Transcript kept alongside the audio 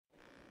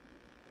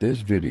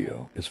This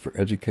video is for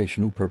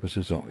educational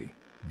purposes only.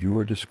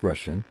 Viewer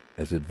discretion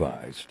is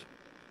advised.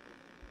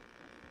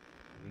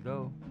 Here we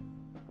go.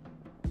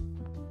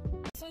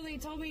 So they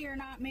told me you're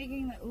not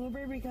making the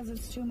Uber because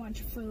it's too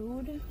much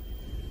food?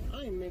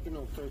 I ain't making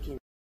no 13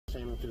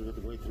 sandwiches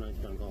with the way tonight's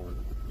been going.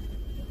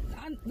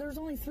 There's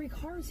only 3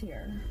 cars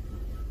here.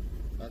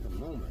 At the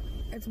moment.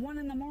 It's 1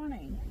 in the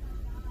morning.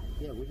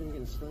 Yeah, we've been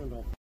getting slammed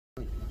all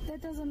night.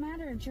 That doesn't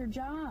matter. It's your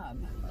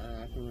job.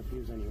 I can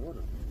refuse any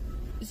order.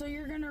 So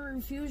you're going to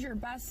refuse your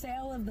best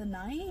sale of the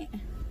night?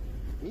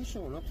 Me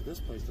showing up to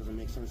this place doesn't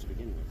make sense to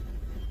begin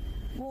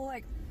with. Well,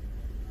 like,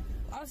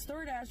 us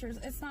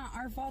DoorDashers, it's not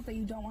our fault that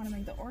you don't want to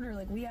make the order.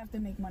 Like, we have to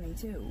make money,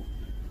 too.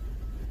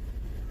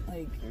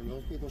 Like... And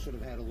those people should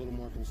have had a little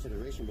more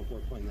consideration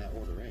before putting that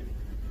order in.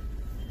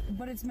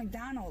 But it's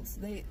McDonald's.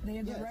 They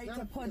have the right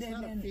to put it in.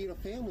 It's not a feed a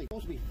family. It's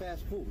supposed to be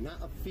fast food,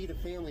 not a feed a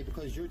family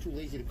because you're too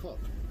lazy to cook.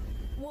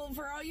 Well,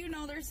 for all you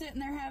know, they're sitting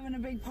there having a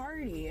big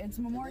party. It's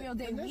Memorial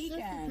Day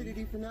weekend. That's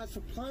stupidity for not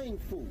supplying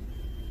food.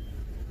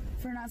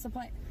 For not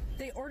supplying...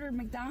 They ordered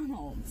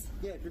McDonald's.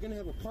 Yeah, if you're going to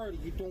have a party,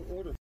 you don't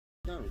order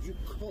McDonald's. You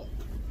cook.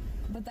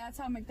 But that's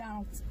how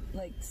McDonald's,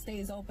 like,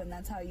 stays open.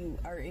 That's how you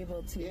are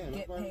able to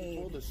get paid.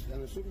 Told us,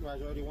 and the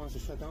supervisor already wants to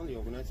shut down the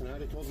overnights, and I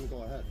already told him to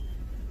go ahead.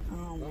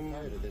 Oh, man. I'm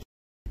tired of this.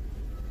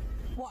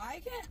 Well,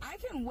 I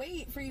can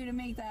wait for you to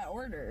make that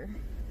order.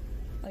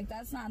 Like,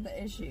 that's not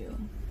the issue.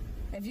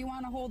 If you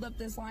want to hold up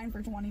this line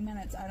for 20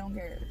 minutes, I don't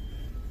care.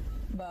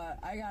 But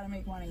I gotta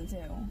make money,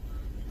 too.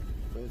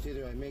 So it's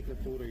either I make the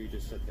food or you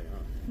just sit there,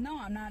 huh? No,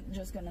 I'm not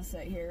just gonna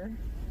sit here.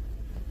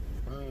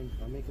 Fine,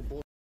 I'll make a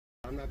bull.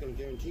 I'm not gonna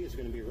guarantee it's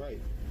gonna be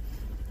right.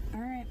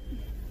 Alright.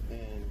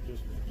 And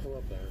just pull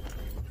up there.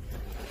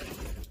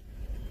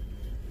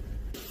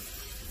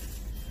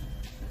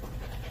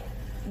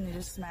 And you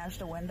just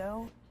smashed a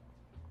window?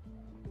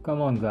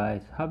 Come on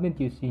guys,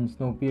 haven't you seen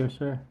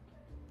Snowpiercer?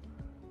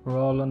 We're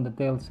all on the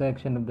tail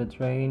section of the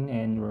train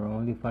and we're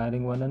only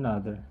fighting one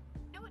another.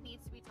 You know what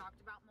needs to be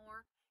talked about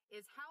more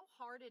is how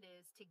hard it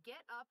is to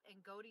get up and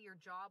go to your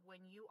job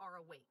when you are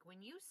awake. When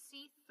you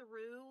see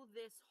through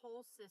this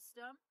whole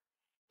system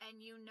and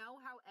you know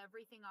how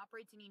everything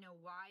operates and you know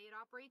why it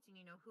operates and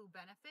you know who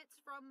benefits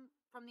from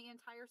the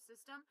entire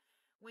system,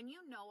 when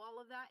you know all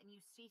of that and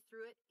you see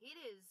through it, it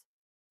is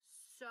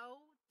so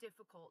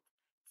difficult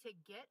to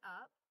get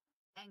up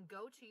and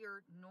go to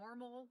your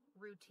normal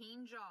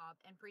routine job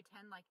and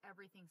pretend like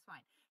everything's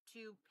fine,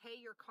 to pay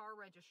your car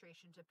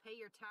registration, to pay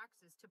your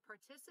taxes, to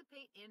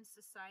participate in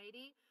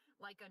society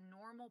like a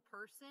normal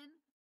person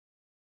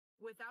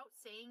without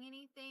saying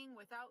anything,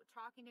 without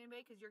talking to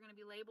anybody, because you're going to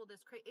be labeled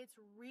as crazy. It's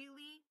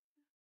really,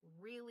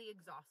 really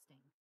exhausting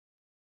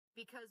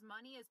because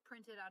money is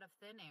printed out of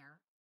thin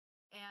air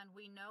and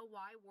we know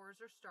why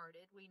wars are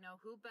started. We know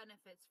who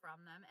benefits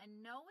from them,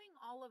 and knowing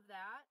all of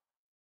that,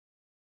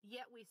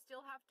 yet we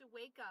still have to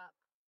wake up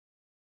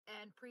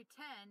and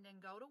pretend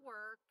and go to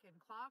work and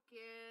clock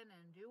in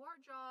and do our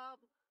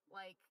job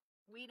like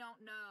we don't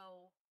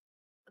know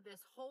this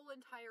whole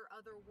entire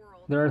other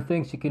world. There are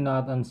things you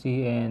cannot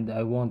unsee, and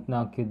I won't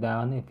knock you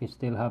down if you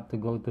still have to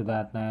go to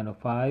that 9 to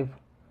 5.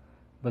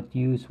 But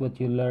use what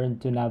you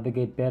learned to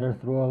navigate better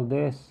through all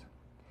this.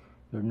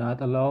 You're not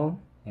alone,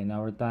 and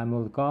our time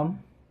will come.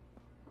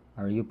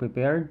 Are you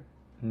prepared?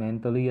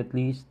 Mentally at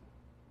least.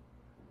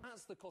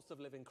 That's the cost of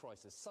living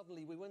crisis.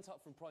 Suddenly we went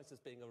up from prices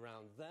being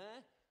around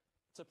there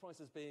to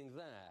prices being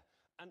there.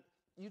 And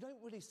you don't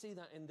really see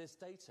that in this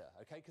data,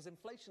 okay? Because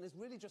inflation is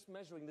really just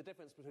measuring the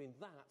difference between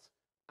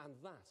that and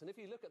that. And if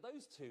you look at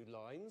those two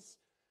lines,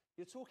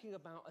 you're talking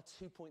about a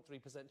 2.3%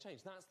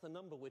 change. That's the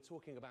number we're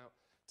talking about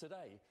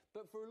today.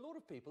 But for a lot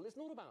of people, it's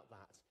not about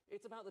that.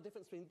 It's about the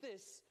difference between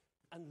this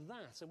and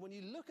that. And when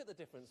you look at the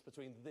difference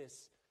between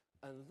this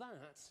and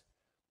that,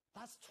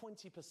 that's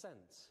 20%.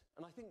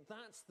 And I think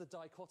that's the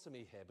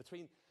dichotomy here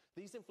between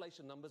these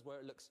inflation numbers where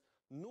it looks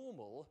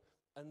normal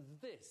and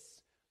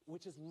this,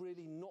 which is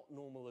really not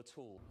normal at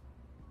all.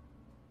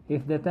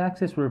 If the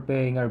taxes we're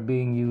paying are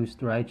being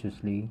used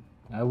righteously,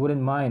 I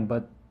wouldn't mind,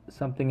 but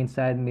something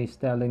inside me is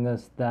telling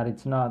us that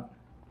it's not.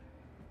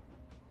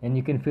 And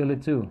you can feel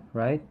it too,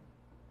 right?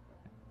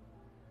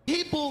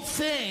 People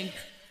think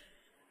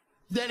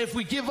that if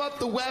we give up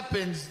the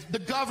weapons, the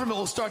government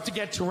will start to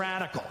get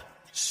tyrannical.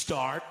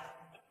 Start.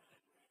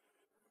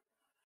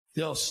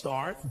 They'll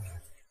start.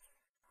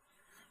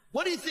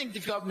 What do you think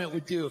the government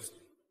would do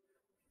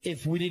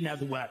if we didn't have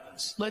the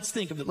weapons? Let's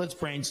think of it. Let's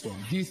brainstorm.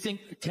 Do you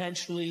think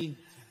potentially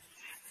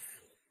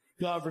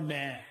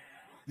government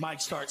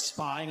might start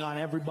spying on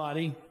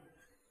everybody,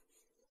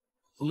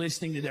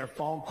 listening to their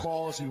phone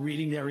calls and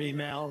reading their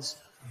emails?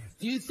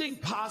 Do you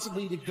think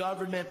possibly the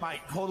government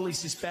might totally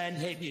suspend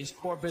habeas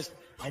corpus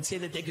and say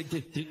that they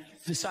could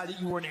decide that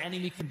you were an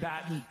enemy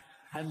combatant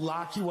and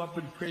lock you up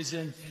in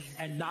prison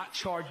and not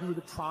charge you with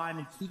a crime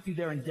and keep you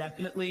there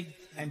indefinitely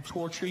and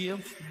torture you?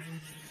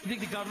 You think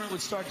the government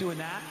would start doing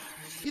that?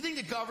 You think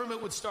the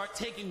government would start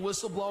taking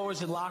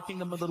whistleblowers and locking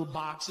them in little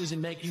boxes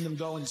and making them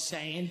go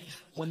insane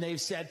when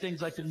they've said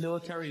things like the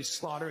military is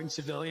slaughtering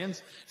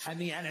civilians and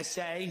the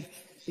NSA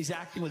is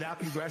acting without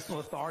congressional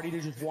authority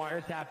to just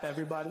wiretap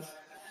everybody?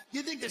 Do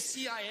you think the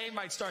CIA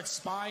might start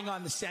spying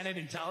on the Senate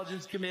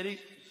Intelligence Committee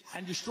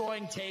and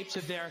destroying tapes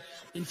of their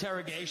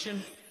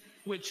interrogation,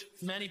 which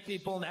many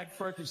people and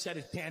experts have said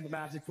is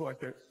tantamount to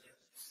torture?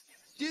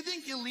 Do you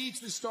think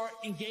elites would start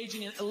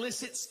engaging in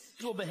illicit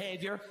sexual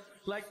behavior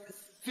like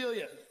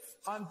philia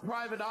on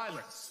private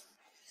islands?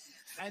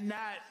 And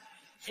that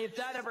if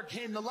that ever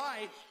came to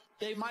light,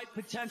 they might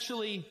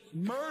potentially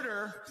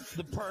murder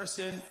the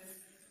person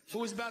who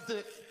was about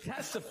to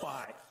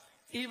testify,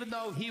 even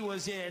though he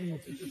was in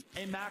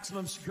a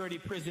maximum security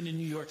prison in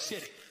New York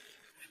City.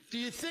 Do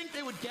you think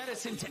they would get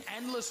us into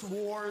endless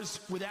wars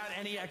without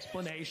any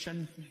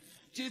explanation?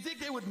 Do you think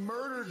they would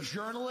murder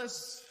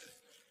journalists?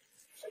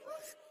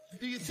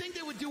 Do you think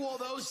they would do all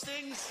those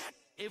things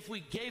if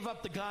we gave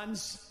up the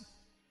guns?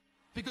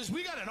 Because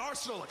we got an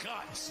arsenal of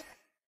guns.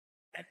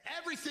 And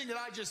everything that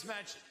I just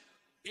mentioned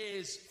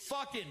is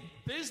fucking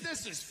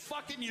business as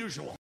fucking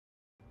usual.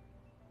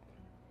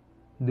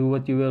 Do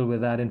what you will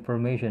with that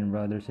information,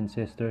 brothers and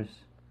sisters.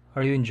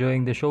 Are you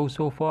enjoying the show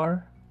so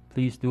far?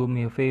 Please do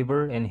me a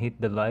favor and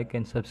hit the like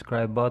and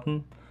subscribe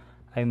button.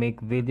 I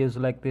make videos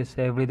like this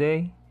every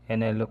day,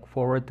 and I look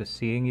forward to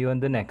seeing you on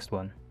the next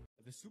one.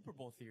 The Super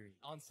Bowl theory.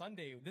 On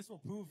Sunday, this will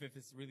prove if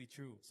it's really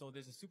true. So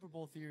there's a Super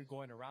Bowl theory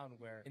going around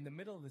where in the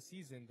middle of the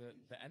season,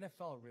 the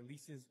NFL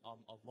releases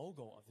a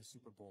logo of the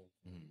Super Bowl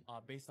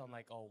based on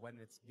like, when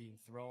it's being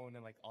thrown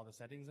and like all the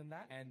settings and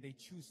that. And they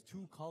choose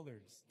two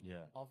colors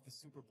of the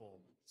Super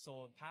Bowl.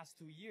 So past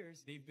 2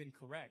 years, they've been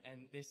correct.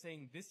 And they're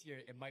saying this year,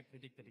 it might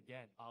predict it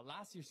again.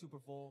 Last year's Super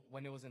Bowl,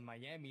 when it was in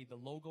Miami, the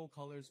logo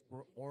colors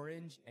were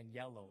orange and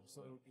yellow.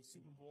 So it would be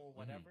Super Bowl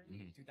whatever,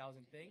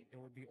 2000 thing, it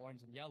would be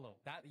orange and yellow.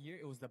 That year,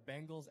 it was the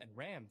Bengals and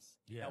Rams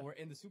that were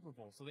in the Super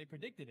Bowl. So they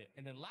predicted it.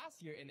 And then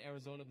last year in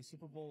Arizona, the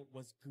Super Bowl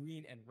was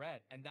green and red.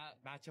 And that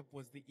matchup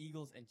was the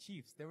Eagles and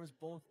Chiefs. There was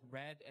both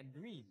red and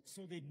green.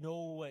 So they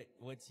know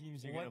what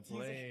teams are going to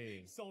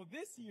play. So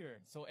this year,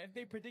 so if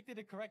they predicted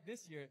it correct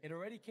this year, it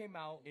already came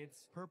out.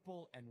 It's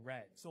purple and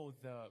red. So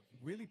the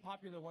really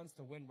popular ones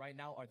to win right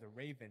now are the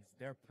Ravens.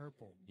 They're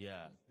purple.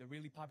 Yeah. The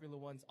really popular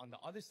ones on the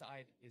other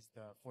side is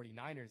the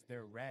 49ers.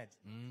 They're red.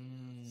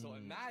 So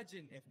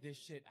imagine if this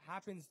shit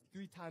happens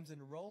 3 times in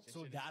a row.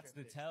 So that's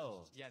the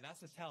tell. Yeah, that's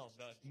the tell.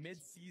 The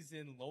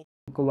mid-season low.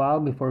 It took a while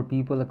before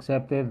people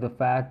accepted the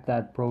fact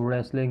that pro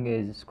wrestling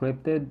is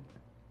scripted,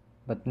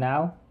 but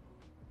now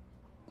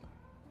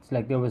it's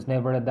like there was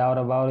never a doubt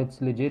about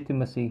its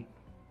legitimacy.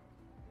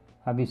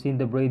 Have you seen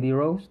the Brady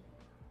roast?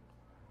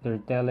 They're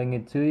telling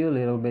it to you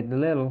little bit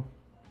little.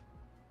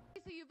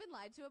 So you've been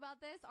lied to about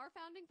this? Our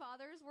founding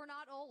fathers were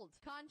not old,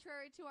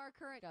 contrary to our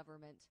current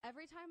government.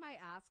 Every time I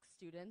ask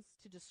students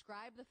to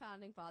describe the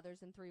founding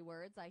fathers in 3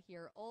 words, I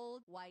hear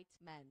old white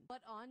men. But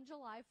on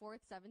July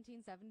 4th,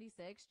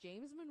 1776,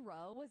 James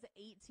Monroe was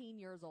 18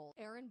 years old.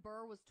 Aaron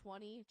Burr was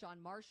 20. John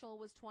Marshall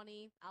was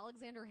 20.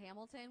 Alexander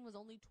Hamilton was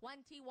only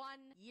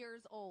 21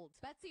 years old.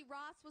 Betsy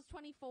Ross was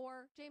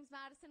 24. James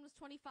Madison was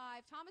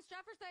 25. Thomas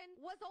Jefferson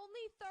was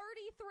only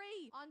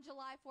 33 on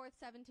July 4th,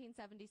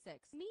 1776.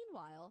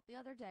 Meanwhile, the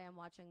other day I'm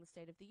watching the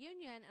State of the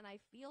Union, and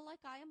I feel like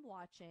I am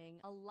watching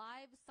a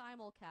live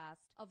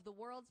simulcast of the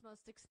world's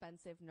most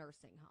expensive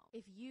nursing home.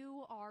 If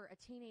you are a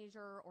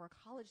teenager or a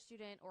college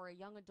student or a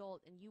young adult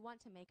and you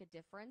want to make a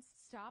difference,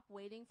 stop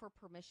waiting for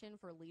permission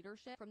for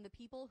leadership from the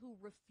people who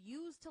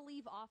refuse to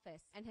leave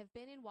office and have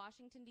been in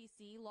Washington,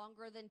 D.C.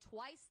 longer than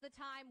twice the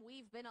time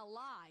we've been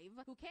alive,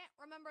 who can't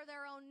remember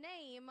their own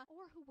name,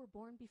 or who were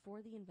born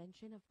before the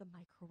invention of the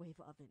microwave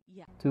oven.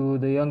 Yeah. To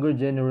the younger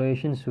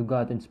generations who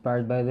got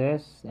inspired by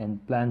this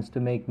and plans to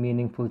make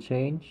meaningful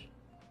change,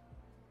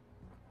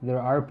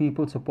 there are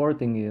people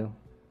supporting you.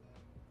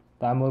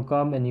 Time will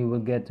come and you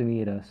will get to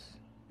meet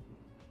us.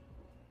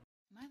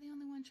 Am I the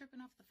only one tripping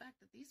off the fact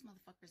that these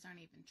motherfuckers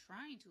aren't even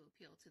trying to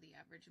appeal to the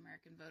average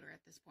American voter at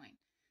this point?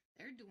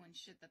 They're doing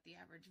shit that the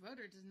average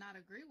voter does not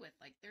agree with.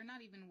 Like, they're not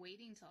even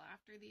waiting till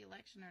after the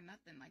election or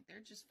nothing. Like,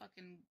 they're just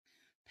fucking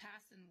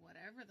passing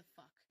whatever the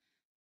fuck.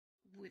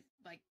 With,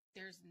 like,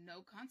 there's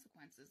no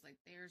consequences. Like,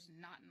 there's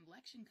not an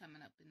election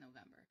coming up in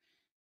November.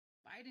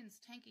 Biden's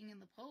tanking in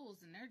the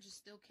polls, and they're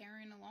just still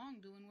carrying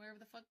along, doing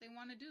whatever the fuck they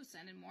want to do,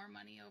 sending more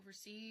money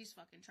overseas,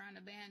 fucking trying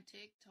to ban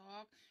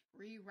TikTok,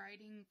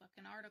 rewriting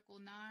fucking Article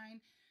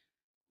 9,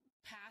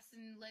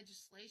 passing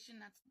legislation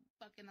that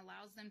fucking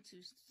allows them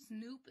to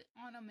snoop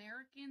on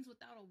Americans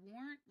without a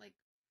warrant. Like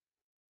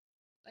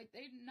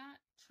they're not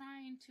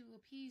trying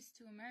to appease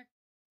to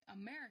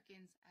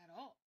Americans at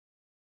all.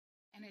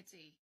 And it's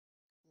a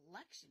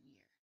election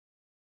year.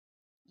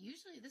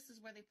 Usually this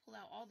is where they pull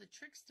out all the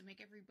tricks to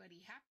make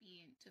everybody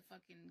happy and to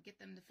fucking get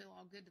them to feel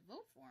all good to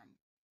vote for them.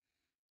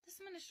 This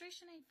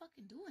administration ain't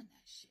fucking doing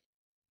that shit.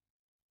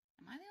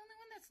 Am I the only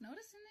one that's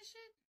noticing this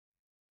shit?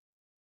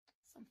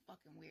 Some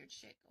fucking weird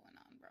shit going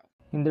on, bro.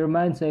 In their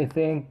minds, I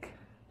think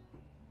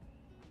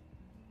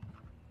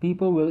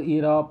people will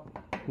eat up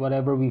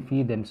whatever we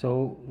feed them,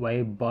 so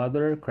why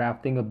bother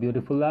crafting a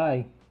beautiful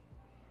lie?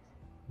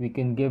 We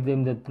can give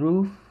them the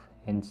truth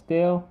and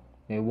still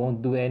they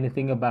won't do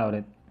anything about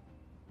it.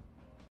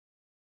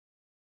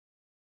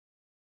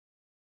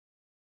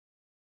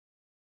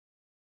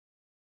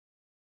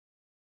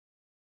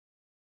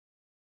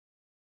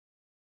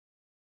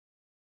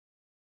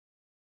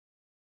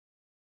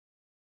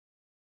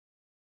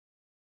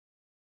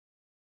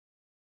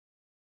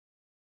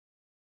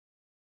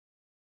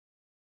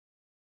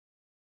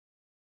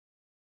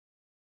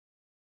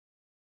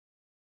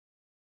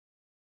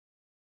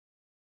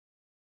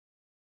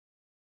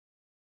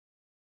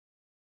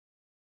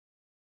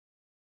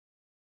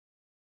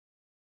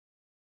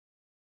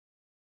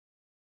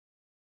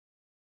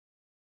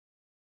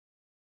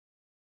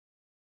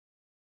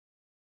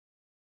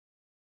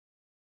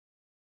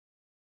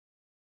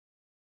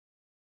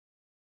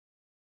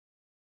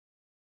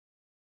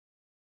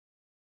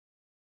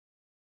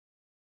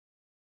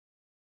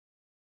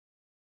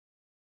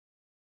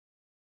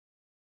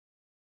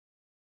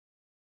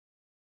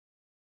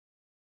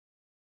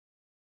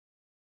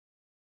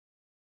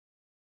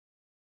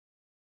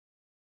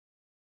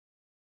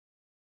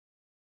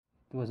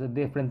 It was a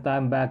different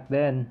time back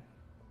then.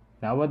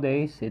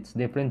 Nowadays, it's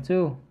different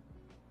too.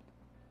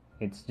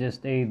 It's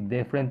just a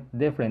different.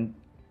 You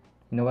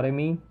know what I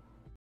mean?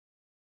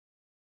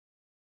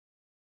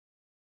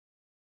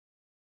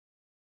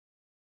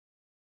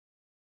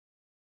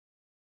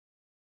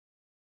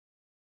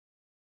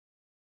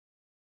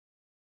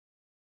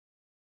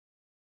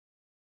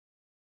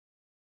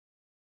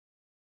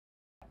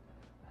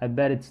 I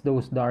bet it's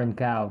those darn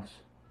cows.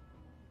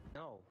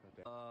 No.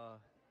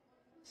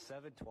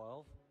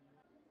 712?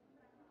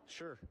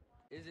 Sure.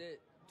 Is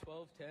it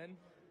 1210?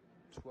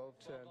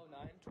 1210.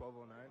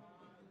 1209?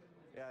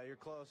 Yeah, you're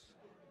close.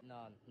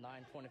 No,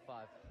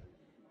 925.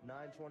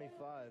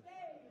 925.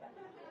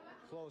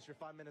 Close, you're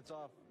 5 minutes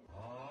off.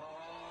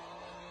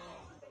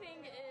 I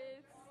think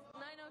it's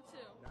 902.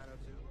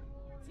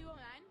 902? 209?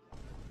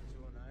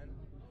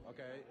 209?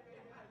 Okay.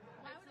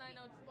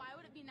 Why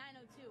would it be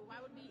 902? Why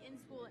would we be in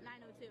school at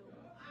 902?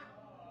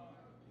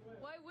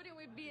 Why wouldn't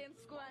we be in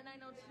school at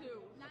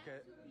 902?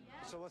 Okay.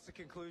 So what's the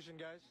conclusion,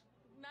 guys?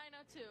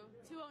 902.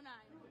 209.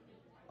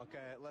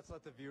 Okay, let's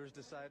let the viewers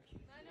decide.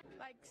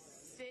 Like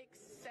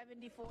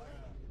 674.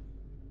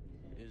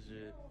 Is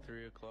it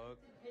 3 o'clock?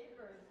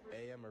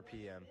 AM or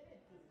PM?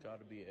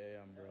 Gotta be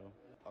AM,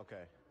 bro.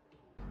 Okay.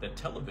 That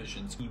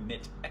televisions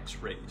emit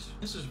X-rays.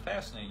 This is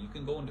fascinating. You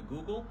can go into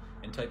Google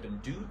and type in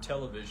 "do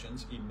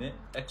televisions emit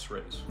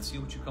X-rays" and see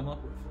what you come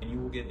up with, and you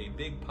will get a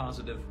big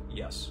positive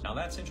yes. Now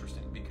that's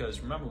interesting because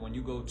remember, when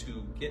you go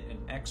to get an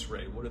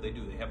X-ray, what do?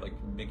 They have like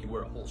make you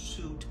wear a whole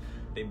suit.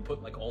 They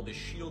put like all this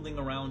shielding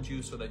around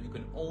you so that you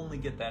can only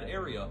get that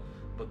area,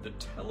 but the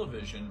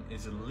television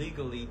is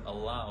legally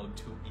allowed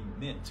to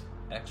emit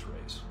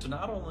X-rays. So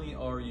not only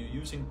are you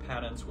using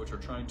patents which are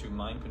trying to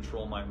mind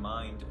control my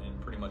mind and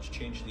pretty much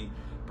change the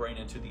brain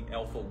into the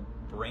alpha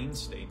brain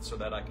state so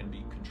that I can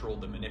be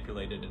controlled and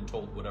manipulated and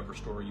told whatever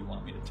story you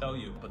want me to tell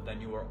you, but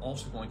then you are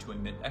also going to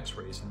emit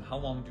X-rays. And how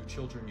long do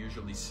children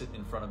usually sit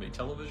in front of a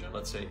television?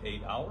 Let's say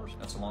 8 hours.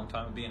 That's a long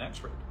time to be an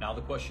X-ray. Now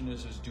the question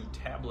is do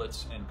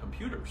tablets and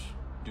computers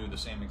do the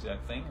same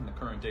exact thing in the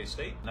current day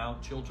state? Now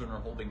children are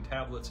holding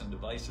tablets and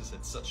devices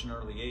at such an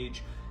early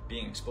age,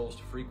 being exposed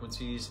to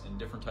frequencies and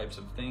different types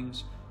of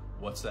things.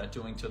 What's that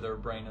doing to their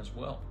brain as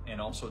well?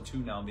 And also too,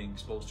 now being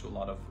exposed to a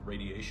lot of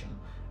radiation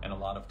and a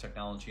lot of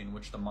technology in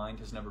which the mind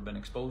has never been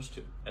exposed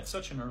to at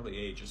such an early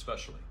age,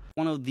 especially.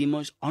 One of the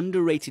most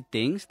underrated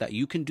things that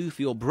you can do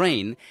for your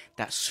brain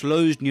that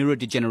slows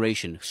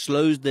neurodegeneration,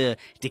 slows the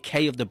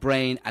decay of the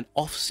brain, and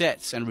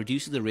offsets and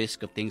reduces the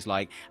risk of things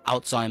like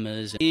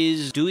Alzheimer's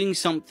is doing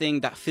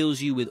something that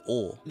fills you with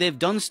awe. They've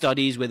done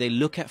studies where they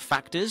look at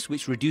factors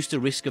which reduce the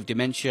risk of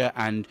dementia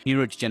and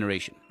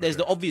neurodegeneration. There's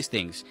the obvious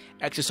things.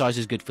 Exercise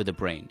is good for the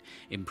brain,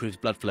 improves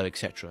blood flow,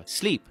 etc.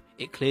 Sleep.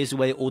 It clears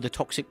away all the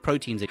toxic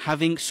proteins.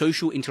 Having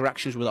social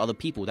interactions with other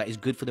people, that is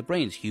good for the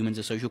brains. Humans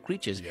are social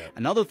creatures. Yeah.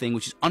 Another thing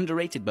which is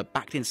underrated but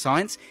backed in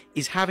science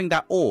is having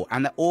that awe.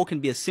 And that awe can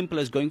be as simple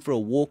as going for a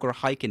walk or a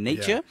hike in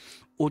nature,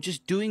 or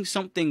just doing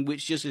something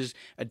which just is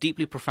a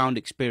deeply profound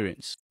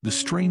experience. The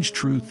strange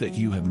truth that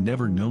you have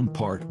never known,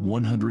 part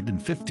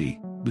 150.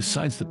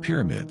 Besides the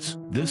pyramids,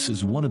 this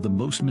is one of the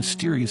most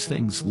mysterious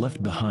things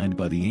left behind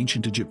by the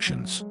ancient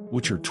Egyptians,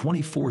 which are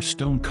 24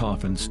 stone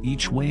coffins,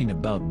 each weighing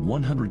about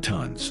 100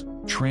 tons,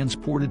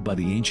 transported by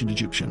the ancient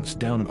Egyptians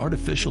down an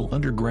artificial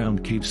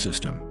underground cave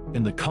system.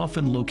 And the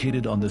coffin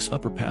located on this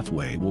upper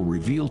pathway will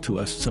reveal to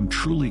us some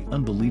truly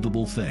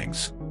unbelievable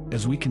things.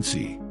 As we can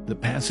see, the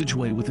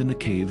passageway within the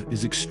cave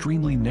is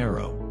extremely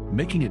narrow,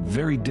 making it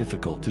very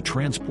difficult to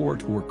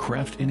transport or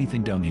craft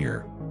anything down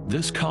here.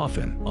 This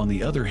coffin, on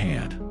the other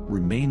hand,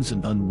 remains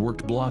an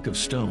unworked block of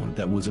stone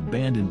that was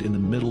abandoned in the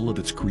middle of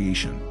its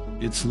creation.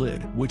 Its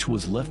lid, which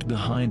was left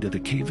behind at the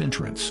cave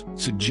entrance,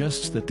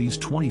 suggests that these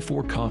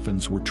 24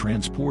 coffins were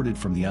transported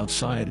from the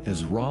outside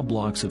as raw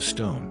blocks of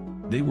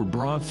stone. They were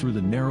brought through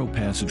the narrow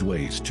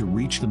passageways to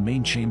reach the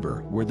main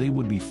chamber, where they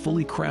would be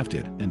fully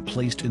crafted and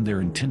placed in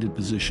their intended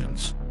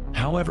positions.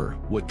 However,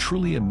 what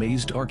truly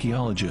amazed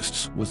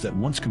archaeologists was that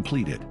once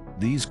completed,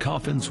 these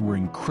coffins were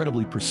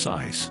incredibly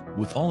precise,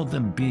 with all of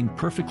them being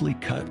perfectly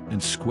cut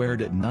and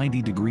squared at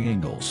 90-degree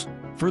angles.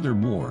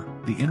 Furthermore,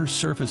 the inner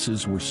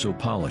surfaces were so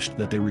polished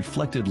that they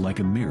reflected like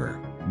a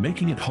mirror,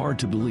 making it hard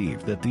to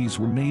believe that these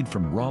were made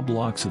from raw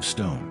blocks of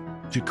stone.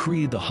 To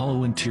create the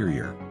hollow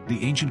interior,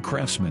 the ancient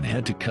craftsmen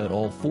had to cut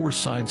all 4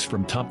 sides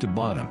from top to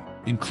bottom,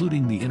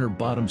 including the inner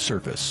bottom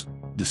surface.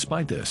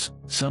 Despite this,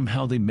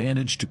 somehow they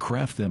managed to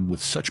craft them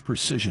with such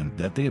precision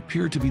that they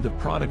appeared to be the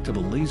product of a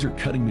laser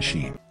cutting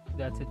machine.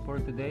 That's it for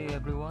today,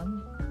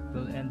 everyone.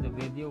 We'll end the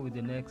video with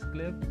the next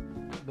clip.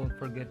 Don't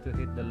forget to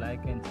hit the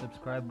like and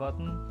subscribe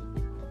button.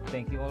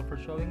 Thank you all for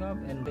showing up,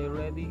 and stay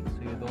ready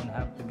so you don't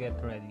have to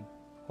get ready.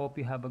 Hope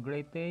you have a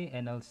great day,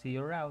 and I'll see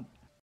you around.